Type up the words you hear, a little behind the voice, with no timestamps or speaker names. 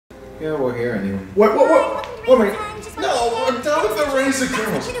Yeah, we're here anyway. What? What am I? No, I'm done with the Raisin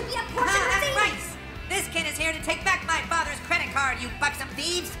Girls. That's right. This kid is here to take back my father's credit card, you buxom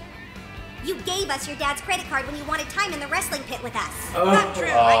thieves. You gave us your dad's credit card when you wanted time in the wrestling pit with us. Not true.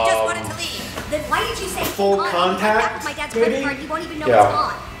 I just wanted to leave. Then why did you say Full contact, with my dad's maybe? credit card? You won't even know Yeah. it's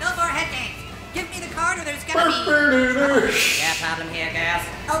gone. No more head games. Give me the card or there's gonna be... Yeah, problem here, girls.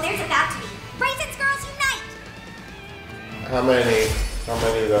 Oh, there's about to be. Raisins Girls Unite! How many? How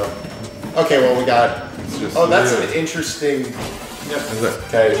many though? Okay, well we got. Oh, that's an interesting.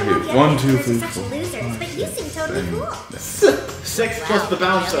 Okay. 1, 2, 3, Such 4. losers, but you seem totally cool. 6 plus the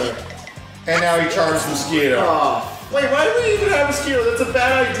bouncer. And now he charms Mosquito. Oh. Wait, why do we even have Mosquito? That's a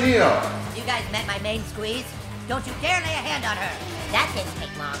bad idea. You guys met my main squeeze? Don't you dare lay a hand on her. That didn't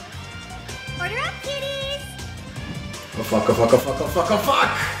take long. Order up, cuties! Oh fuck, oh fuck, oh fuck, oh fuck, oh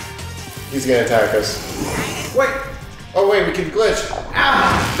fuck! He's gonna attack us. Wait! Oh wait, we can glitch.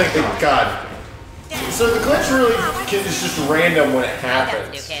 Ah! Thank God. So the glitch really is just random when it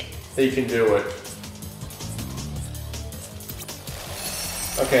happens. That you can do it.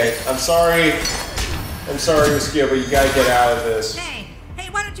 Okay, I'm sorry. I'm sorry, Mosquito, but you gotta get out of this. Hey,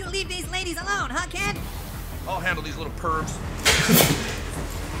 why don't you leave these ladies alone, huh, kid? I'll handle these little pervs.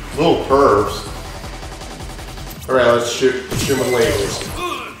 Little pervs. Alright, let's shoot him with lasers.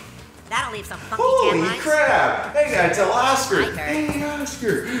 That'll leave some funky Holy tan lines. crap! Hey, I tell Oscar. My turn. Hey,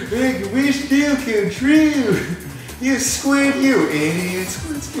 Oscar. Hey, we still come true. You squid, you idiot.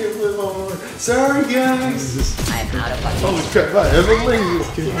 Squids can't live on. Sorry, guys. I'm out of fucking... Holy crap, I have a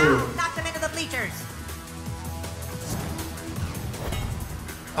laser. Knock them into the bleachers.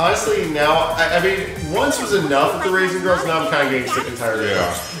 Honestly, now, I mean, once was enough with the Raisin Girls, now I'm kind of getting sick and tired of it.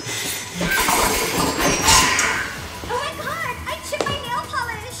 Oh my god, I chipped my nail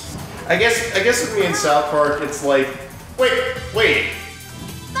polish! I guess with me in South Park, it's like, wait.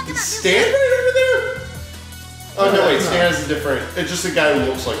 Is Stan right over there? Oh no, wait, Stan is a different, it's just a guy who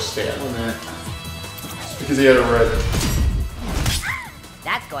looks like Stan. Because he had a red.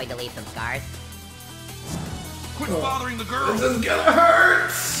 That's going to leave some scars. Quit bothering the girls. This is gonna hurt!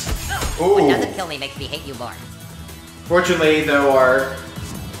 What Ooh. doesn't kill me makes me hate you more. Fortunately, the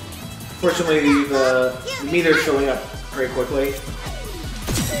meter's filling up very quickly.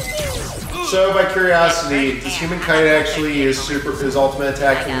 So, by curiosity, does Humankind actually his ultimate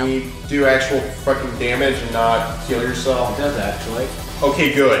attack can he do actual fucking damage and not heal yourself? It does actually.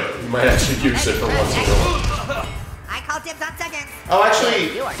 Okay, good. You might actually use it for once in a while. I call dibs on seconds. Oh,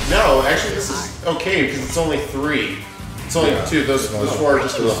 actually, no. Actually, this is okay because it's only 3. It's only 2. Those 4 are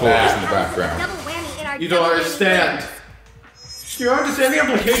just in the in the back. background. Double whammy in our You don't double understand. Do you understand the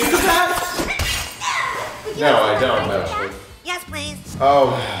implications of that? whammy. No, I don't actually. Yes, please.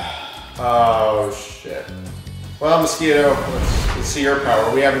 Oh shit. Well, Mosquito, let's see your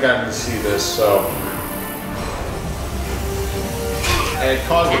power. We haven't gotten to see this, so. And it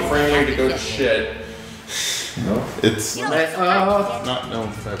caused the frame rate to go to shit. No, it's You know, not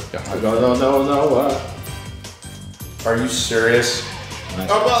known for that. No. Are you serious?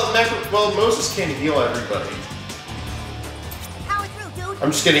 Oh well, Moses can't heal everybody. Power through, dude.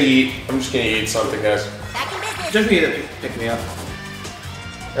 I'm just gonna eat something, guys. Back in business. Just need to pick me up.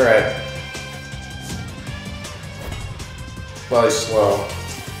 All right. Well, he's slow.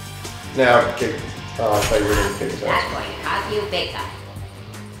 Now, kick. Oh, I thought you were gonna kick his That's ass. going to cost you big time.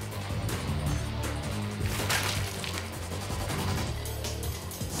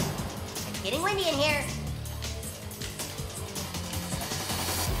 It's getting windy in here.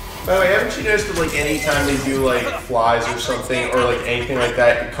 By the way, haven't you noticed that like anytime they do like flies or something or like anything like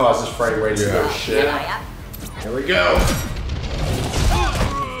that, it causes frame rates to go to shit? Here we go.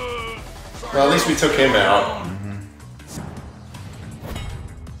 Well, at least we took him out.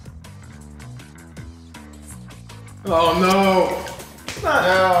 Oh no.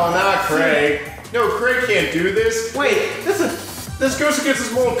 No, not Craig. No, Craig can't do this. Wait, This goes against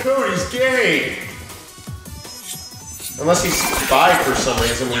his moral code. He's gay. Unless he's bi for some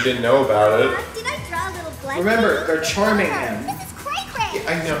reason we didn't know about it. Did I draw a little blood? remember, they're charming him. This is cray cray.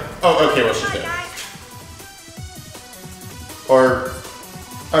 I know. Oh, okay, well, she's dead. Or.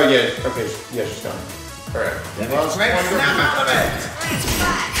 Oh, yeah, okay. Yeah, she's gone. Alright. Well, Snap out of it!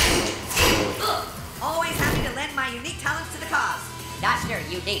 Always happy to lend my unique talents to the cause. Not sure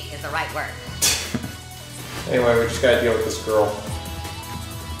unique is the right word. Anyway, we just gotta deal with this girl.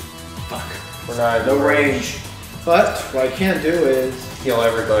 Fuck. We're not. No range. But what I can do is Heal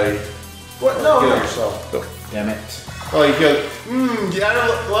everybody. what? Heal No. yourself. Go. Damn it. Oh, you healed. Yeah,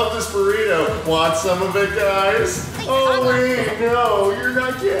 I love this burrito. Want some of it, guys? Oh, wait, no, you're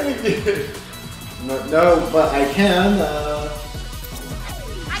not getting it. No, but I can.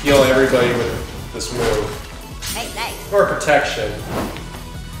 heal everybody with this move. Hey, thanks. Or protection.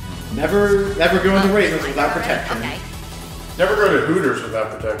 Never go into Raisins without protection. Okay. Never go to Hooters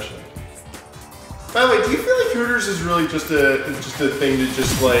without protection. By the way, do you feel like Hooters is really just a thing to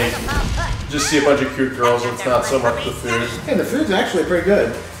just like just see a bunch of cute girls and it's not so much the food? Hey, the food's actually pretty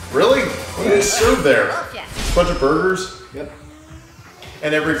good. Really? What do they serve there? Bullshit. A bunch of burgers? Yep.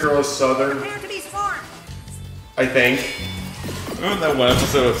 And every girl is southern, Prepare to be swarmed. I think. Remember that one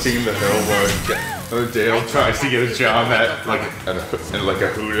episode of Seeing the Hill where Dale tries to get a job at like a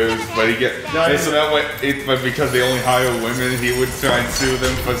Hooters, but he get and so that way, but because they only hire women, he would try and sue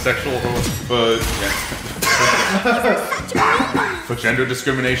them for for gender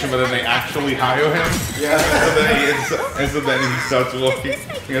discrimination, but then they actually hire him. Yeah. So then he starts working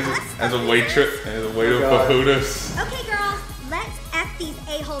as a waitress, as a waiter for Hooters. Okay, girls, let's F these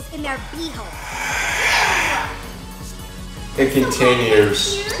a-holes in their b-holes. It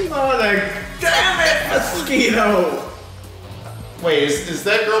continues. Mother, damn it, mosquito! Wait, is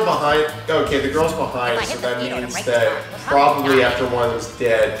that girl behind? Okay, the girl's behind, so that means that probably after one of them's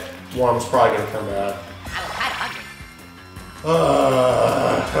dead, one was probably gonna come back. I was kind of hungry.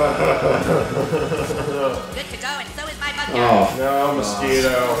 Good to go, and so is my bug. Oh. No,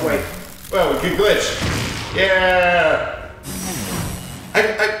 mosquito. Wait. Well, good glitch. Yeah.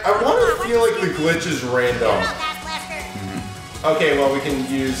 I want to feel like the glitch is random. Okay, well we can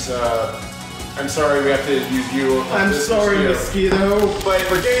use. I'm sorry, we have to use you. I'm sorry, mosquito. But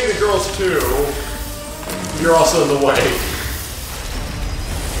for getting the girls too, you're also in the way.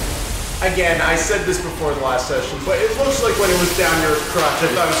 Again, I said this before the last session, but it looks like when it was down your crotch, I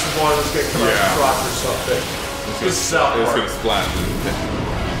thought it was going to come out your crotch or something. This is South Park. It's gonna splat.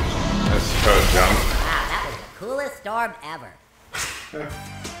 That's her jump. Wow, that was the coolest storm ever.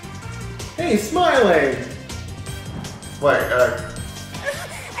 Hey, smiling! Wait, I'm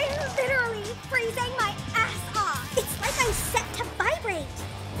literally freezing my ass off. It's like I'm set to vibrate.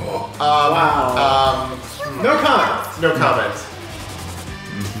 Wow. No comment. No comment.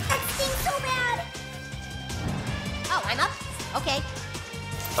 That stings so bad. Oh, I'm up? Okay.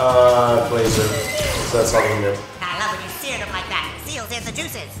 Blazer. So that's all we do. I love when you seared them like that. Seals in the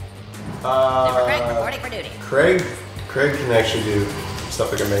juices. Number Craig reporting for duty. Craig can actually do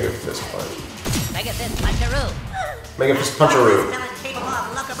stuff like a Mega Fist Punch. Mega Fist Puncheroo. Mega Fist Puncheroo. Still incapable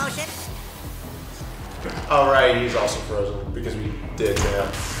of locomotion. Alright, he's also frozen because we did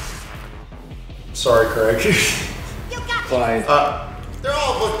that. Sorry, Craig. You got me. Fine. They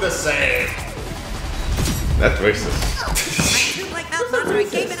all look the same. That's racist. My two black mouth monster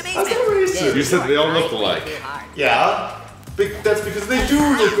escape in How's amazement. that racist? You said they all look alike. Too hard. Yeah. That's because they do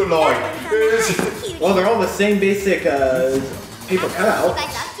look alike. Well, they're all the same basic paper You cutout.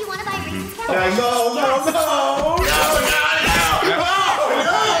 guys up? Do you want to buy Reese's Cups? No!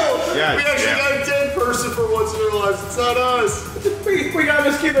 Yeah, We actually got a dead person for once in our lives. It's not us. We got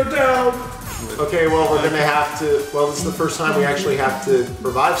mosquito down! Okay, well, we're gonna have to. Well, this is the first time we actually have to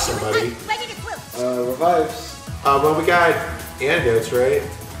revive somebody. Ready to swoop. Revives. Well, we got antidotes, right?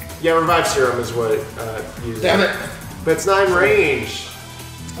 Yeah, revive serum is what uses. Damn it! But it's not in range.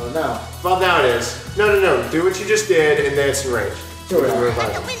 Oh no. Well, now it is. No. Do what you just did, and then it's in range. So we're gonna Let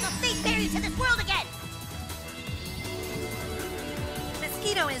revive. the winds of fate bury to this world again.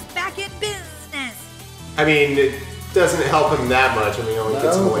 Mosquito is back in business. I mean, it doesn't help him that much. I mean, he only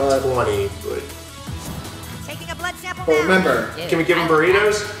gets him like but- 20. But Taking a blood sample But now. remember, can we give him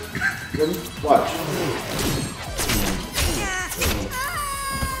burritos? watch.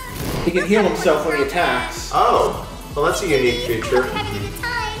 He can heal himself when he attacks. Oh, well, that's a unique feature. Having a good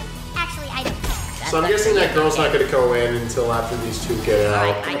time. Actually, I don't care. So I'm guessing that girl's not going to go in until after these two get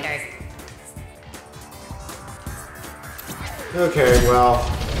Alright, out. my turn. Okay, well.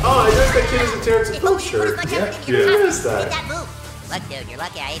 Oh, I guess that kid is a Terrence and If Phil only you would've shirt. let everything Yeah. in Who the is that? Did that move? Look, dude, you're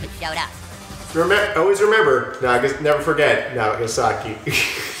lucky I even showed up. Always remember, never forget, Nagasaki.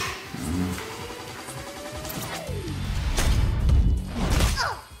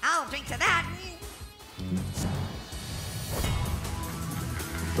 I'll drink to that.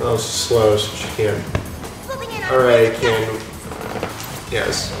 Well, she's slow, so she can't. Swooping in on Alright, Reese's can.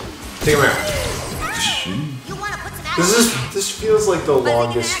 Yes. Take him out. Cups. You want to put some action? This feels like the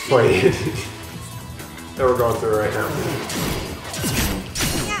longest fight that we're going through right now.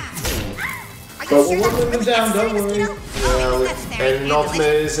 Are you But sure we'll that work them was down, necessary, don't worry. Mosquito? And an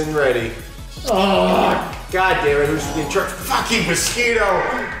ultimate isn't ready. Oh, God damn it, who's in charge? Fucking mosquito!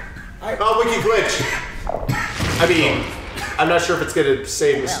 Oh, wiki glitch. I mean, I'm not sure if it's gonna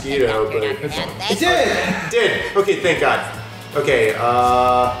save mosquito, but it did! did. Okay, thank God. Okay,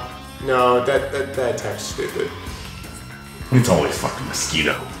 no, that attack's stupid. It's always fucking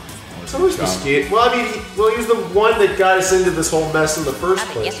mosquito. It's always Mosquito. Well, I mean, he was the one that got us into this whole mess in the first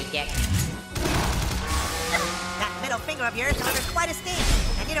place. That middle finger of yours delivers quite a sting,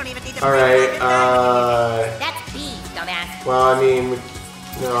 and you don't even need to. Alright, That's B, dumbass. well, I mean,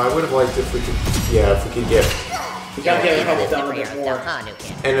 no, I would have liked if we could, yeah, if we could get, We gotta get a couple down a bit more.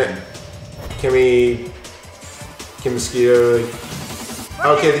 and can Mosquito,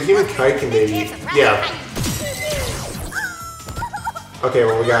 okay, the human kite can maybe, yeah. Okay,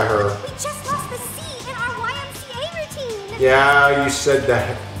 well, we got her. We just lost the C in our YMCA routine. Yeah, you said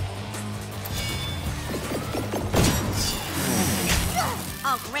that.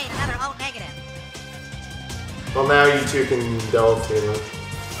 Oh, great, another O negative. Well, now you two can delve to them.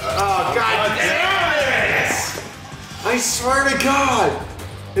 Oh, God damn it! I swear to God!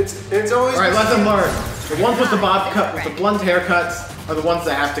 It's always. Alright, let them learn. The ones with the bob cut, with the blunt haircuts, are the ones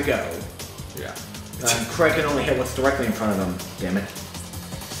that have to go. Yeah. Craig can only hit what's directly in front of them. Damn it.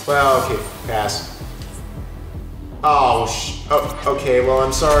 Well, okay, pass. Oh, okay, well,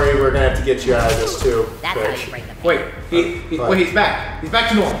 I'm sorry, we're gonna have to get you out of this too. That's how Craig. you break the pain. Wait, he's back. He's back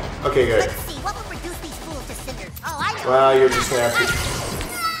to normal. Okay, good. Let's see, what will reduce these fools to cinders? Oh, I know. Well, you're just gonna have to.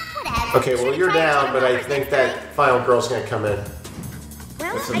 Whatever. Okay, well, you're down, but I think that final girl's gonna come in.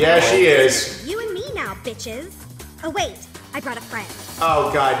 Well, Yeah, she is. You and me now, bitches. Oh, wait, I brought a friend.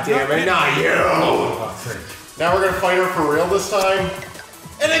 Oh, God damn it, not you! Now we're gonna fight her for real this time?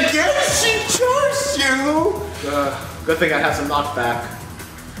 And again, she charged you! Good thing I have some knockback.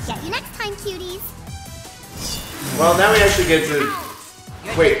 Get you next time, cuties. Well, now we actually get to.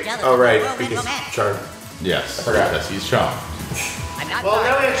 You're Wait, just jealous oh, of right, the world because romance. charmed. Yes. I forgot. Yes, he's charmed. I'm not Well, sorry.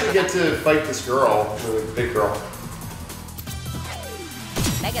 now we actually get to fight this girl, the big girl.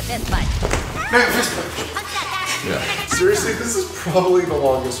 Mega fist punch. Man, fist punch. Punch that bastard. Yeah. Seriously, this is probably the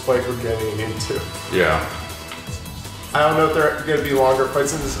longest fight we're getting into. Yeah. I don't know if there are gonna be longer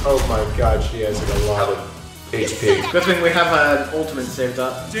fights in this. Oh my God, she has like a lot of HP. Good thing we have an ultimate saved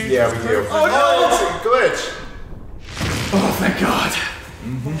up. Yeah, we do. Oh no, it's a glitch. Oh, thank God.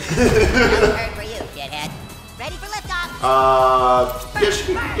 Heard for you, shithead. Ready for liftoff. Yeah,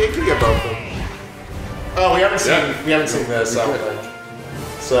 she can get both of them. Oh, we haven't seen this. I don't think.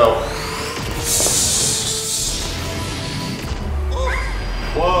 So.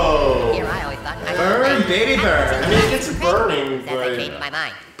 Whoa. Here, I always thought I Burn, baby, I burn. mean, it gets burning, That's I changed but. my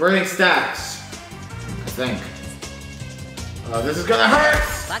mind. Burning stacks. I think. This is gonna hurt.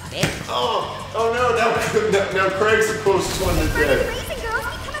 Fuck this. Oh no, now Craig's the closest one to death. Racing girls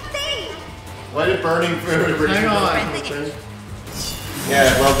become a thing. Why did burning food? Hang on.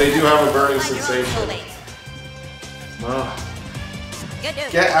 Yeah, well, they do have a burning Find your own sensation. soulmates. Oh. Good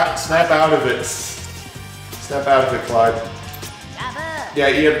dude. Get out, snap out of it. Snap out of it, Clyde. Bravo. Yeah,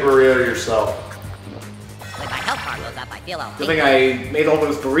 eat a burrito yourself. When my health bar goes up, I feel all Good thing I made all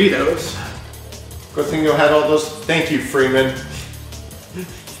those burritos. Good thing you had all those. Thank you, Freeman.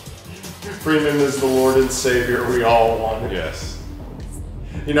 Freeman is the Lord and Savior we all wanted. Yes.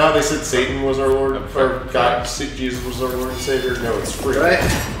 You know how they said Satan was our Lord, or God, Jesus was our Lord and Savior? No, it's Freeman. Right?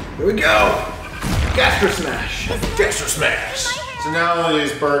 Here we go. Gastro smash. Gastro smash. So not only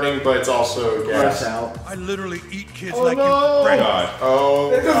is burning, but it's also Press gas. out. I literally eat kids Oh, like no. you. Oh God. Oh,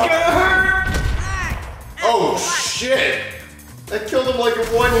 This is God. gonna hurt. Oh shit! That killed him like in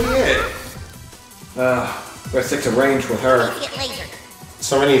one hit. Gotta stick to range with her. Get laser.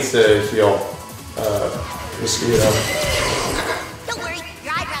 Someone needs to heal Mosquito. Don't worry,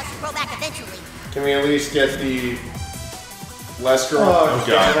 your eyebrows will grow back eventually. Can we at least get the Lester? Oh,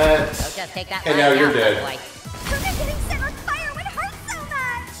 God. damn it. So just take that And line now you're out, dead. boy. Who's getting set on fire would hurt so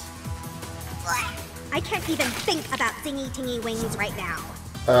much. I can't even think about dingy tingy wings right now.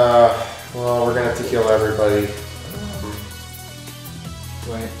 Well, we're gonna have to heal everybody.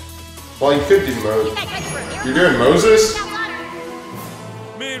 Wait. Well, you could do You Moses. guys ready for a miracle? You're doing Moses?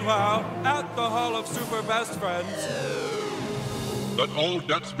 Meanwhile, at the Hall of Super Best Friends. Let all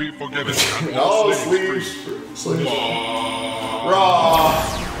debts be forgiven and All all slaves sleeves. Raw.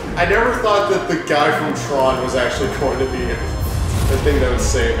 I never thought that the guy from Tron was actually going to be the thing that would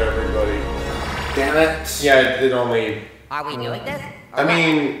save everybody. Damn it. Yeah, it only. Are we doing this? I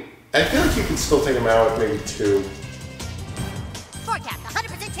mean, I feel like you could still take him out with maybe 2. Forecast,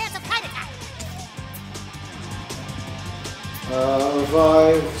 100% chance of kite attack.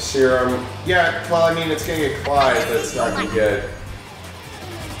 Revive, serum. Yeah, well, I mean, it's gonna get Clyde, but it's not gonna get.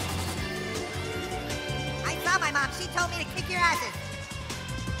 I saw my mom. She told me to kick your asses.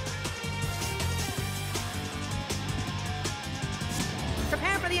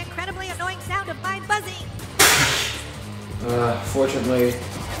 Prepare for the incredibly annoying sound of mine buzzing. Fortunately.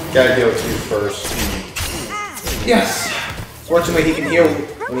 Gotta heal 2 first. Yes. Fortunately, he can heal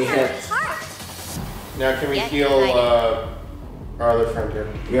when he hits. Now can we heal our other friend here?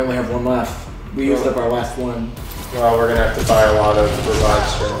 We only have one left. We used up our last one. Well, we're gonna have to buy a lot of revive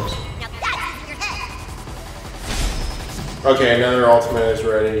serums. Okay, another ultimate is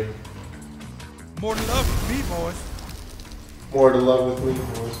ready. More than love with me, boys. More to love with me,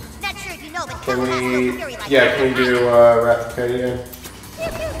 boys. Not sure if you know, but Can Cal has no we? fury like Yeah, that. can we do Wrath of Cody again?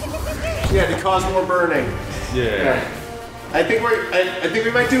 Yeah, to cause more burning. Yeah. I think I think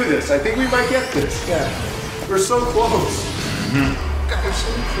we might do this. I think we might get this. Yeah. We're so close. What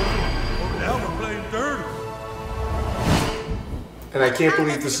the hell, we're playing dirty. And I can't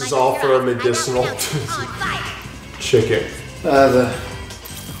believe this is all for a medicinal chicken. The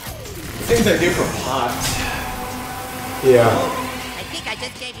things I do for pots. Yeah. I think I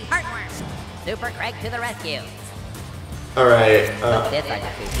just gave you heartworm. Super Craig to the rescue. All right. This on your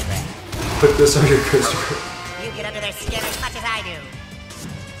Krusty Krab. Put this on your Krusty Krab. You get under their skin as much as I do.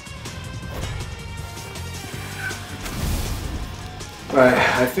 Alright,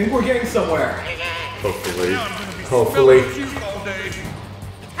 I think we're getting somewhere. Hopefully. Hopefully.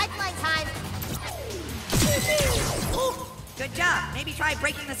 Pipeline time. Good job. Maybe try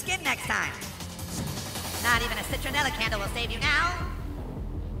breaking the skin next time. Not even a citronella candle will save you now.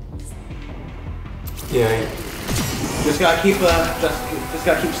 Yeah. Just gotta keep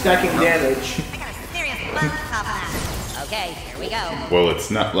stacking damage. I got a serious blow on top of that. Okay, here we go. Well, it's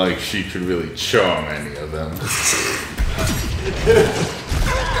not like she could really charm any of them. Imagine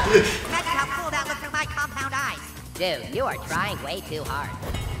how cool that looked through my compound eyes. Dude, you are trying way too hard.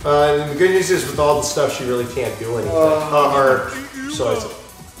 And the good news is, with all the stuff, she really can't do anything. Oh,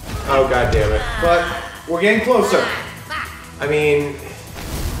 god damn it. But we're getting closer. I mean,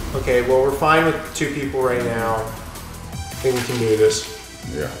 okay, well, we're fine with 2 people right now. I think we can do this.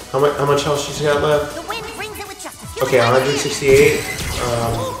 Yeah. How much health she's got left? The wind brings it with just a few Okay, 168.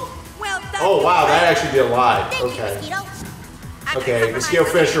 Well done. Oh, wow, that actually did a lot. Thank you, Okay. Mosquito. Okay, Mosquito,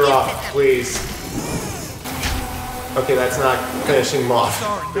 finish her off, please. Okay, that's not finishing him off.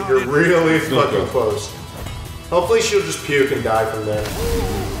 But you're really fucking close. Hopefully she'll just puke and die from there.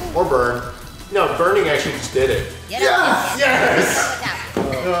 Or burn. No, burning actually just did it. Yes! Yes!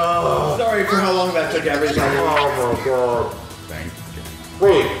 Sorry for how long that took everybody. Oh my god. Thank you.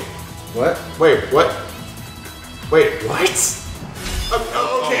 Wait, What? wait, what? Wait, what?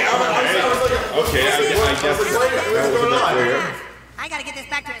 Okay, I was like, Okay, I guess what's that was a going bit on? clear. I gotta get this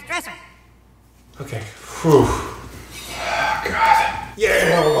back to his dresser. Okay. Whew. Oh, God.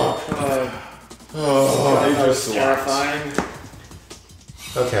 Yeah, level up. That was terrifying.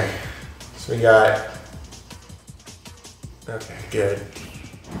 Okay. So we got... Okay, good.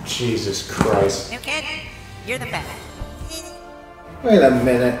 Jesus Christ. New kid, you're the best. Wait a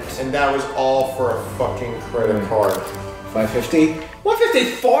minute. And that was all for a fucking credit card. 550?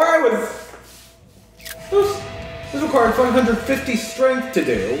 154? I would. This required 550 strength to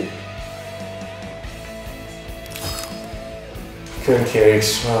do. Good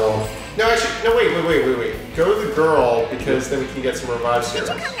cakes. Well... No, actually, no, wait. Go to the girl, because then we can get some revive Did you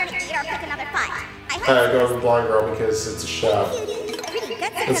serum. come here to eat or pick another fight? I heard Go to the blonde girl, because it's a shop.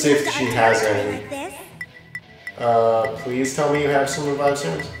 Let's see if she has any. Please tell me you have some revive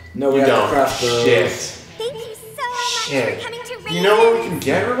serums? No, we You have to don't. craft those. Shit. Thank you so much Shit. for coming to Raisins. You know where we can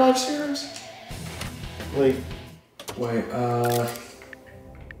get revive serums? Like, Wait,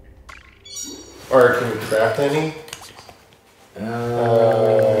 or can we craft any?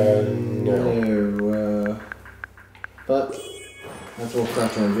 No. But that's what we'll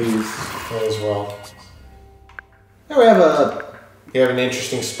craft one of these. Might as well. Now we have a. You have an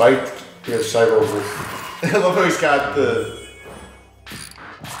interesting spike. You have cyber. I love how he's got the.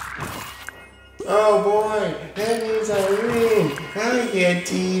 Oh boy, that means I win. I get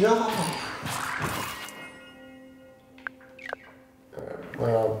teed off.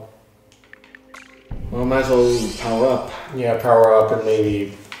 Well, might as well power up. yeah, power up and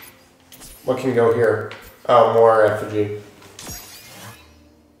maybe. What can go here? Oh, more effigy.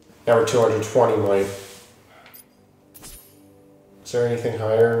 Now we're 220 might. Is there anything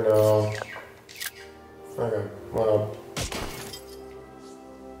higher? No. Okay, well.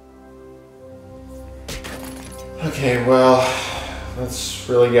 Okay, well, let's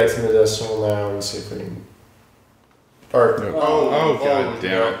really get to medicinal now and see if we can. Or No. Oh, god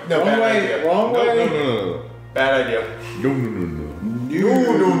damn it. no, Wrong bad way, idea. wrong No, way. no. Bad idea. No. No.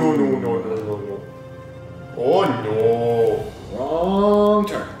 Oh no. Wrong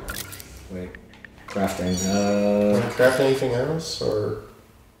turn. Wait. Crafting. Wanna craft anything else or?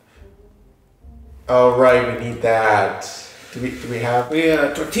 Oh right, we need that. Do we have?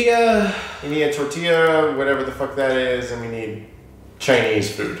 Tortilla. We need a tortilla, whatever the fuck that is, and we need Chinese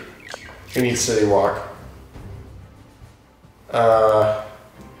food. We need City Walk.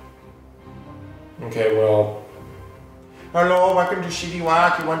 Okay, well. Hello, welcome to City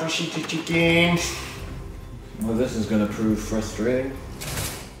Walk. You want to shoot the chicken? Well, this is gonna prove frustrating.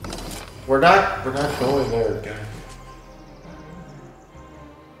 We're not going there, guys.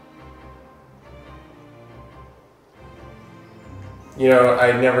 You know,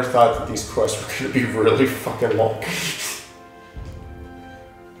 I never thought that these quests were going to be really fucking long.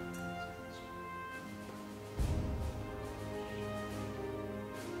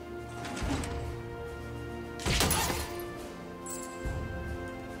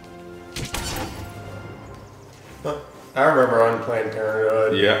 I remember Unplanned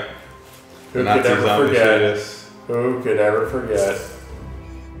Parenthood. Yeah. Who Nazi could ever zombie forget? status. Who could ever forget?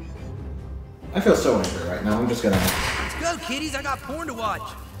 I feel so angry right now. I'm just gonna. Let's go, kiddies. I got porn to watch.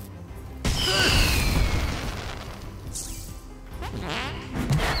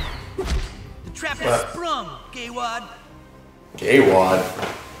 The trap has sprung, gaywad. Gaywad.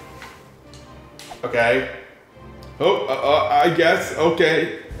 Okay. Oh, I guess.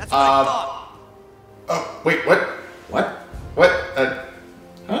 Okay. That's what I thought. Oh, wait, what? What? What?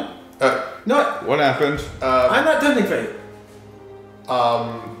 Huh? No. What happened? I'm not done anything.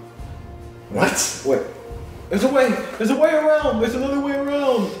 What? Wait. There's a way. There's a way around. There's another way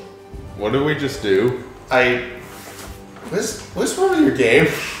around. What did we just do? What's wrong with your game?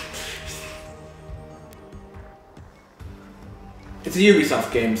 It's a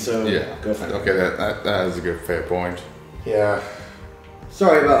Ubisoft game, so Yeah. go for it. Okay, that is a good fair point. Yeah.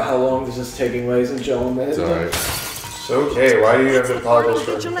 Sorry about how long this is taking, ladies and gentlemen. It's alright. It's okay. Why do you have the toggle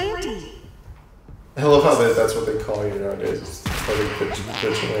string? I love how that's what they call you nowadays. It's fucking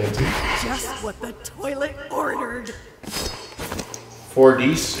vigilante. Just what the toilet ordered.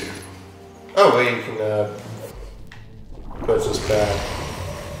 4D suit. Oh wait, you can push this back.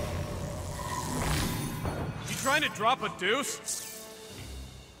 You trying to drop a deuce?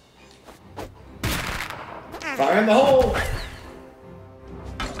 Fire in the hole.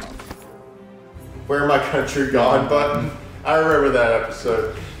 Where my country gone button. I remember that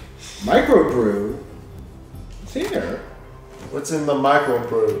episode. Microbrew. It's here. What's in the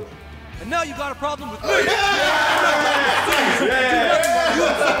microbrew? And now you got a problem with me.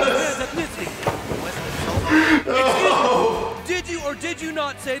 Did you or did you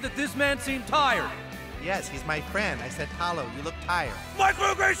not say that this man seemed tired? Yes, he's my friend. I said, hello, you look tired.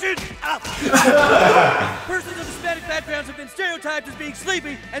 Microaggression! Persons of Hispanic backgrounds have been stereotyped as being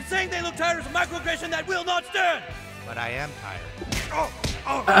sleepy, and saying they look tired is a microaggression that will not stand! But I am tired.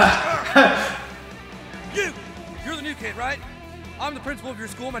 You're the new kid, right? I'm the principal of your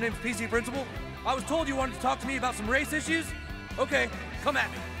school. My name's PC Principal. I was told you wanted to talk to me about some race issues. Okay, come at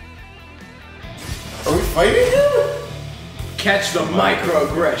me. Are we fighting him? Catch the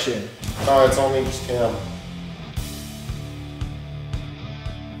microaggression. Oh, it's only just him.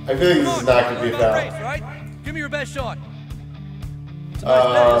 I feel like this is not going to be about about. race, right? Give me your best shot. It's a nice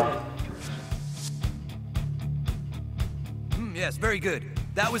bet, isn't it? Yes, very good.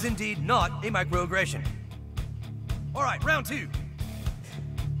 That was indeed not a microaggression. All right, round two.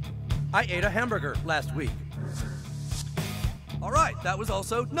 I ate a hamburger last week. All right, that was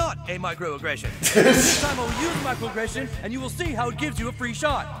also not a microaggression. This time I will use microaggression, and you will see how it gives you a free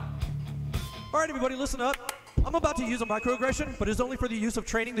shot. All right, everybody, listen up. I'm about to use a microaggression, but it's only for the use of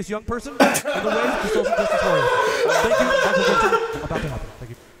training this young person in the ways of the social justice warrior. Thank you. Microaggression about to happen. Thank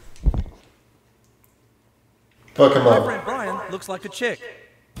you. Fuck him My up. friend Brian looks like a chick.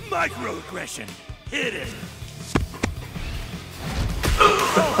 Microaggression. Hit it.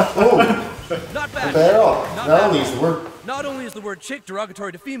 Not bad. Not only is the word chick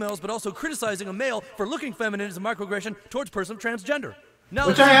derogatory to females, but also criticizing a male for looking feminine is a microaggression towards a person of transgender. Now,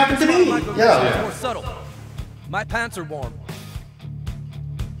 which I happen to be. Yeah. It's more subtle. My pants are warm.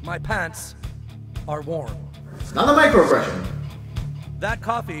 My pants are warm. It's not a microaggression. That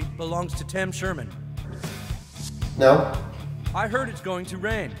coffee belongs to Tim Sherman. No. I heard it's going to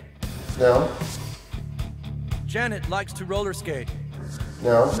rain. No. Janet likes to roller skate.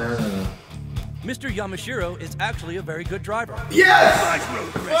 No. No. Mr. Yamashiro is actually a very good driver. Yes!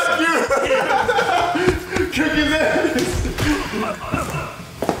 Fuck you! Kick his ass!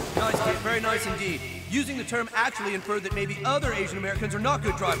 Nice, kid. Very nice indeed. Using the term actually inferred that maybe other Asian Americans are not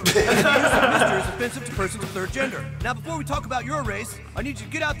good drivers. And the use of Mr. is offensive to persons of third gender. Now, before we talk about your race, I need you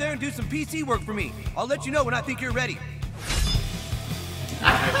to get out there and do some PC work for me. I'll let you know when I think you're ready.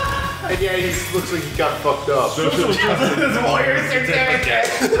 And yeah, he looks like he got fucked up. Social justice warrior certificate.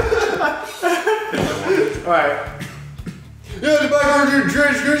 Alright. Yeah, the microaggression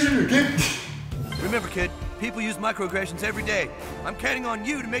transgression, kid. Remember, kid, people use microaggressions every day. I'm counting on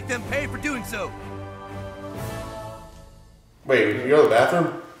you to make them pay for doing so. Wait, you go to the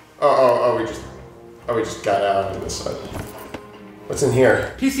bathroom? Oh, we just got out on this side. What's in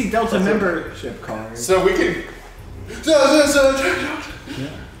here? PC Delta membership card. So we can.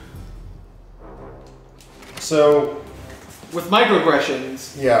 So. With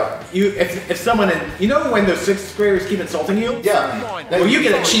microaggressions, yeah. If someone when those 6th graders keep insulting you? Yeah. Well, you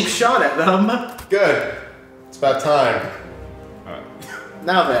get a cheap shot at them. Good. It's about time.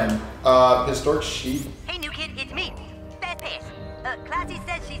 Now then. Historic sheet. Hey, new kid, it's me, Fast Pass. Classy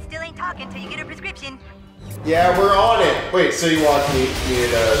says she still ain't talking till you get her prescription. Yeah, we're on it. Wait, so you want me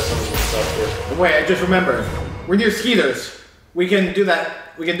some stuff here? Wait, I just remembered. We're near Skeeter's. We can do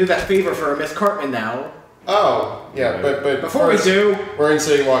that favor for Miss Cartman now. Oh, yeah, but before we do, we're in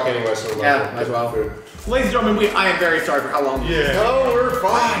City Walk anyway, so we might as well. Food. Ladies and gentlemen, I am very sorry for how long. Yeah. No, we're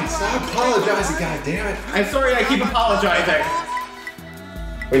fine. Stop apologizing, goddammit. I'm sorry, I keep apologizing.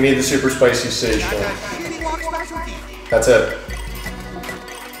 We need the super spicy sage. That's it.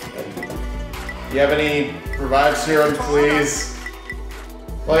 You have any revive serum, please?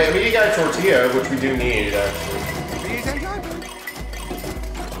 Well, I mean, you got a tortilla, which we do need, actually.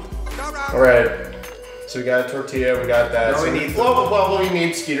 Alright. So we got a tortilla, we got that. No, so we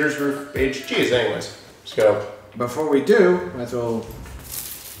need Skeeter's roof aged cheese, anyways. Let's go. Before we do, might as well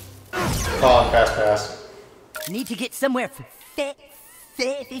call it pass. Need to get somewhere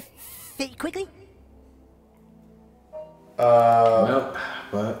quickly? Nope.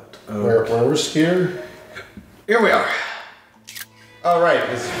 But where was Skeeter? Here we are. Oh right,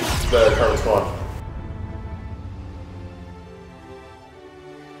 this is the current spawn.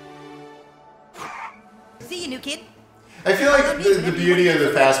 See you, new kid. I feel like the beauty of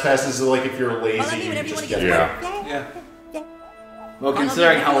the fast pass is like if you're lazy, you just get it. Yeah. Well,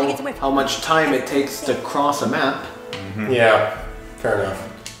 considering how much time it takes to cross a map. Yeah, fair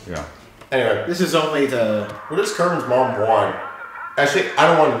enough. Yeah. Anyway, this is only the. What does Carmen's mom want? Actually, I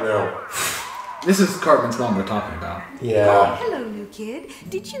don't want to know. This is Cartman's mom we're talking about. Yeah. Hello, new kid.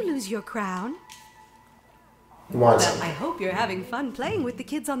 Did you lose your crown? Well, I hope you're having fun playing with the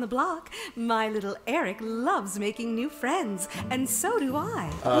kids on the block. My little Eric loves making new friends, and so do I.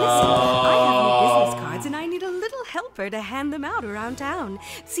 Listen, I have new business cards, and I need a little helper to hand them out around town.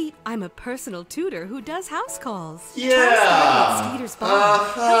 See, I'm a personal tutor who does house calls. Yeah. Skeeter's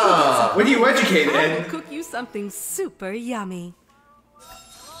Bar. When you educated, I will cook you something super yummy.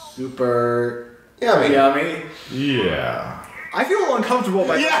 Super yummy. Yeah. I feel uncomfortable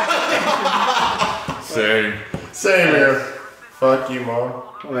by Same here. Fuck you, Mom.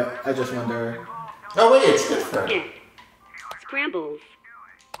 Wait, I just wonder. Oh wait, it's different. Yes. Scrambles.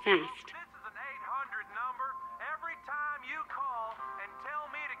 Fast.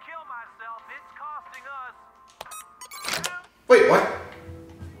 Wait, what?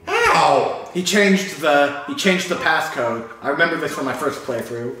 How? He changed the passcode. I remember this from my first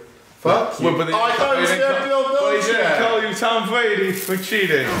playthrough. Fuck you. Well, I thought it was Bill They didn't Belichick. call you Tom Brady for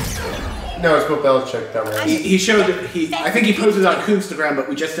cheating. No, it's Bill Belichick. He showed. I think he posted on Instagram, but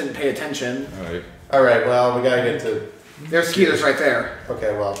we just didn't pay attention. Alright, well, we gotta get to. There's Skeeter's right there.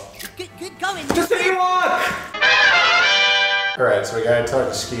 Okay, well. Good going. Just take a walk! Alright, so we gotta talk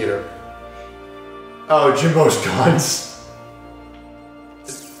to Skeeter. Oh, Jimbo's guns.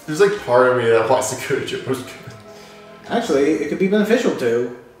 There's like part of me that wants to go to Jimbo's guns. Actually, it could be beneficial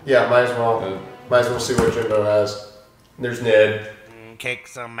too. Yeah, might as well. Might as well see what Jimbo has. There's Ned. Kick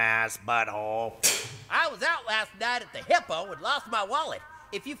some ass, butthole. I was out last night at the Hippo and lost my wallet.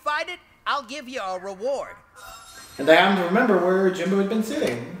 If you find it, I'll give you a reward. And I happen to remember where Jimbo had been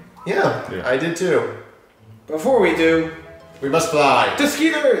sitting. Yeah, I did too. Before we do, we must fly. To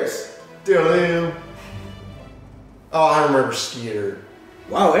Skeeter's! Oh, I remember Skeeter.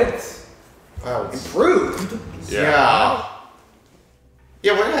 Wow, it's improved. Yeah.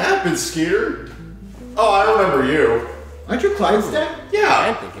 Yeah, what happened, Skeeter? Oh, I remember you. Aren't you Clyde's dad? Yeah.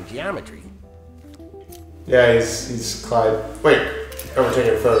 I'm thinking geometry. Yeah, he's Clyde. Wait, we're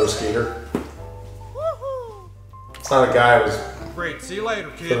taking a photo of Skeeter. It's not a guy, it was... Great, see you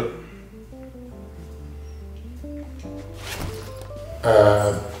later, kid.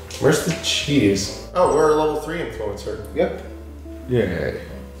 Where's the cheese? Oh, we're a level 3 influencer. Yep. Yeah.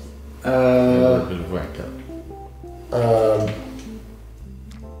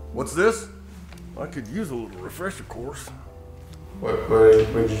 What's this? I could use a little refresher course. What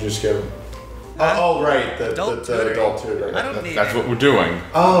did you just give him? Oh, right, the adult tutor. I don't need That's what we're doing.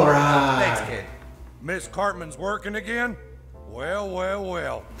 All right. Thanks, kid. Miss Cartman's working again? Well, well,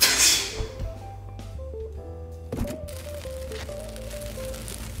 well.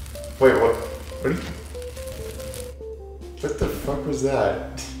 Wait, what? What the fuck was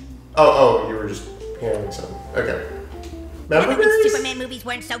that? Oh, you were just hearing something. Okay. Remember when Memories? Superman movies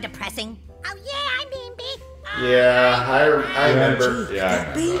weren't so depressing? Oh yeah, I mean, big. Yeah, I remember.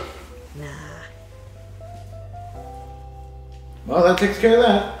 Yeah. Well, that takes care of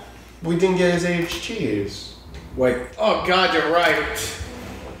that. We didn't get his aged cheese. Wait. Oh God, you're right.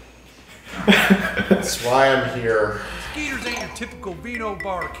 That's why I'm here. Skeeters ain't your typical vino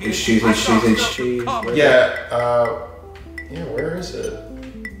bar, kid. It's cheese, it's cheese, it's cheese. Yeah, yeah, where is it?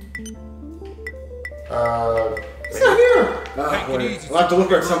 It's not here. Wait. We'll have to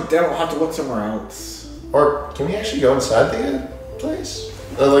look at some. We'll have to look somewhere else. Or can we actually go inside the place?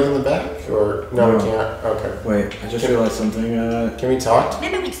 Like in the back? Or no, we can't. Okay. Wait, I just realized something. Can we talk?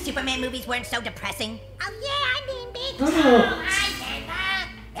 Remember when Superman movies weren't so depressing? Oh yeah, I mean, big.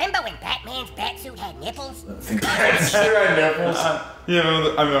 Remember when Batman's batsuit had nipples? Batsuit had nipples?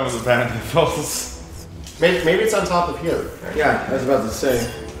 Yeah, I remember the bat nipples. Maybe it's on top of here. Right? Yeah, I was about to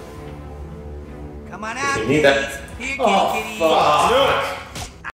say. Come on out. You need that. Here, Oh, kitty. fuck.